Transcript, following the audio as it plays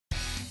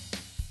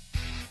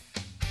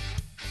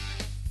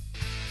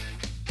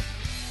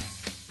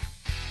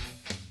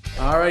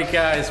All right,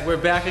 guys, we're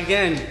back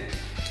again.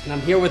 And I'm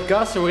here with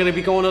Gus, and we're gonna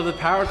be going over the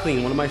power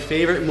clean, one of my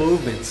favorite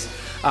movements.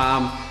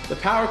 The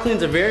power clean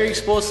is a very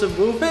explosive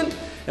movement,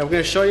 and we're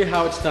gonna show you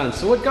how it's done.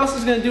 So what Gus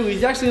is gonna do,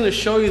 he's actually gonna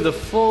show you the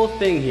full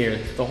thing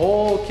here, the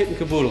whole kit and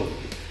caboodle.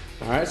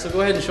 All right, so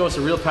go ahead and show us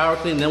a real power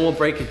clean, and then we'll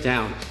break it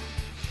down.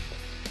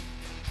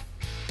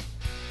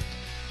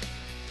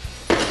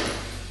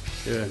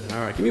 Good,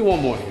 all right, give me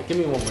one more here, give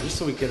me one more, just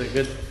so we get a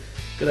good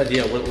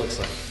idea of what it looks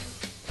like.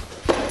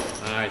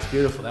 All right, it's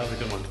beautiful, that was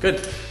a good one.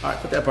 Good, all right,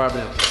 put that bar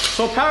down.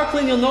 So power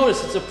clean, you'll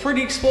notice it's a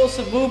pretty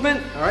explosive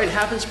movement, all right,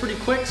 happens pretty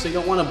quick, so you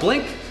don't wanna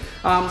blink.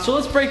 So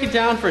let's break it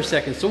down for a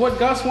second. So what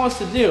Gus wants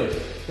to do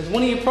is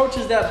when he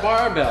approaches that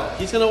barbell,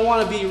 he's gonna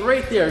wanna be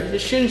right there.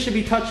 His shin should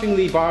be touching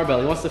the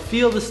barbell. He wants to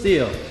feel the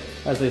steel,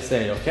 as they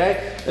say,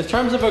 okay? In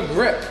terms of a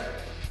grip,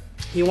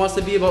 he wants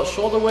to be about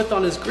shoulder width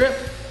on his grip,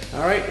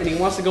 all right? And he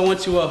wants to go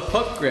into a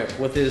hook grip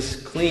with his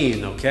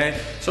clean,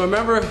 okay? So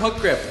remember a hook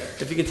grip.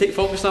 If you can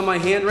focus on my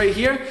hand right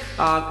here,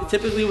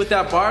 typically with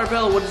that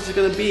barbell, what is it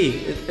gonna be?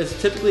 It's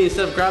typically,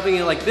 instead of grabbing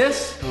it like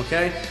this,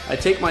 okay, I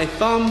take my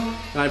thumb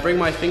and I bring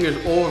my fingers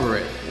over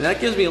it. And that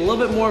gives me a little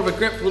bit more of a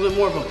grip, a little bit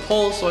more of a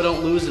pull so I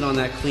don't lose it on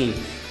that clean.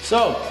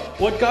 So,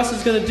 what Gus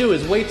is gonna do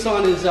is weights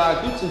on his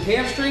glutes and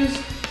hamstrings,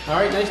 all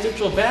right, nice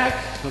neutral back,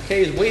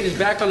 okay, his weight is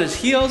back on his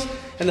heels,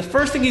 and the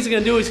first thing he's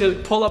gonna do is he's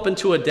gonna pull up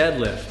into a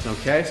deadlift,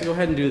 okay? So go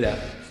ahead and do that.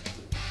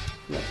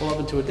 Yeah, pull up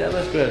into a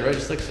deadlift, good, right,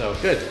 just like so,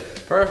 good,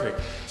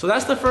 perfect. So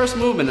that's the first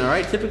movement, all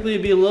right? Typically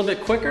it'd be a little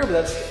bit quicker, but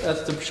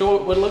that's to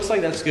show what it looks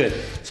like, that's good.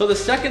 So the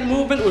second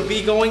movement would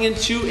be going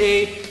into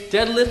a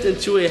deadlift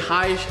into a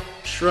high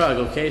shrug,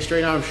 okay?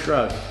 Straight arm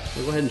shrug.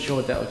 We'll go ahead and show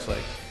what that looks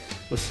like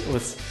with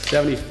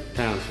 70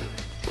 pounds.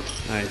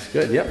 Nice,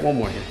 good, yep, one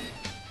more here.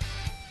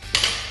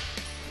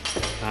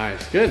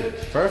 Nice, good,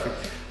 perfect.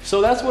 So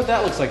that's what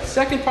that looks like.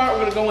 Second part,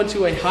 we're gonna go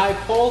into a high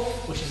pull,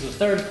 which is the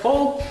third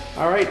pull.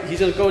 All right, he's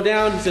gonna go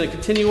down, he's gonna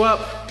continue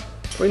up.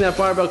 Bring that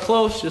barbell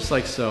close, just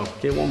like so.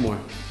 Okay, one more.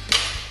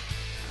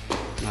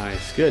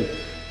 Nice, good.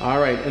 All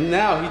right, and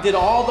now he did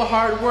all the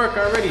hard work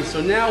already.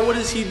 So now what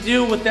does he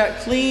do with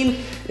that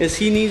clean? Is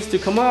he needs to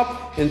come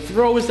up and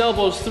throw his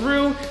elbows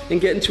through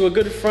and get into a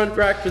good front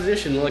rack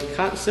position, like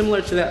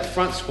similar to that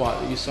front squat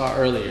that you saw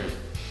earlier.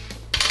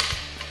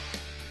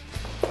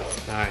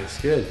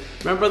 Nice, good.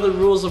 Remember the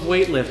rules of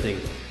weightlifting.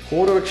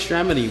 Quarter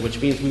extremity,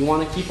 which means we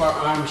want to keep our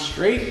arms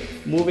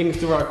straight, moving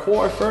through our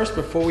core first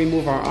before we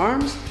move our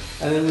arms.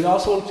 And then we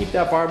also want to keep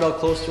that barbell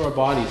close to our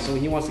body. So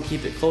he wants to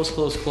keep it close,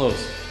 close,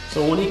 close.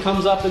 So when he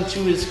comes up into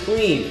his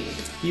clean,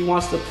 he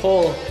wants to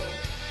pull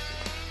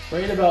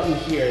right about in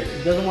here.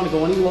 He doesn't want to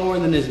go any lower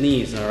than his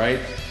knees, all right?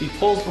 If he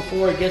pulls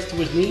before it gets to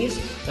his knees,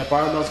 that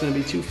barbell's going to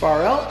be too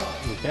far out,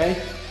 okay?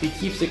 If he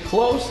keeps it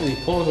close and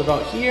he pulls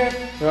about here,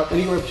 or up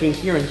anywhere between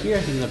here and here,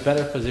 he's in a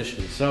better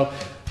position. So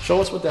show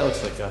us what that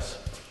looks like, Gus.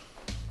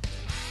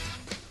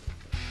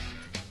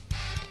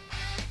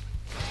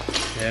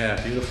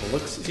 Yeah, beautiful.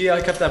 Look, see how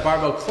I kept that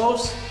barbell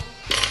close?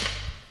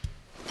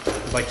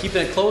 By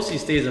keeping it close, he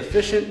stays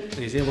efficient and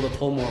he's able to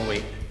pull more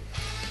weight.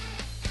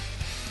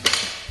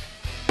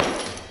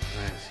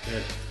 Nice,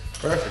 good.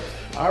 Perfect.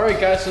 All right,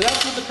 guys, so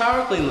that's what the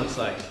power clean looks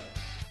like.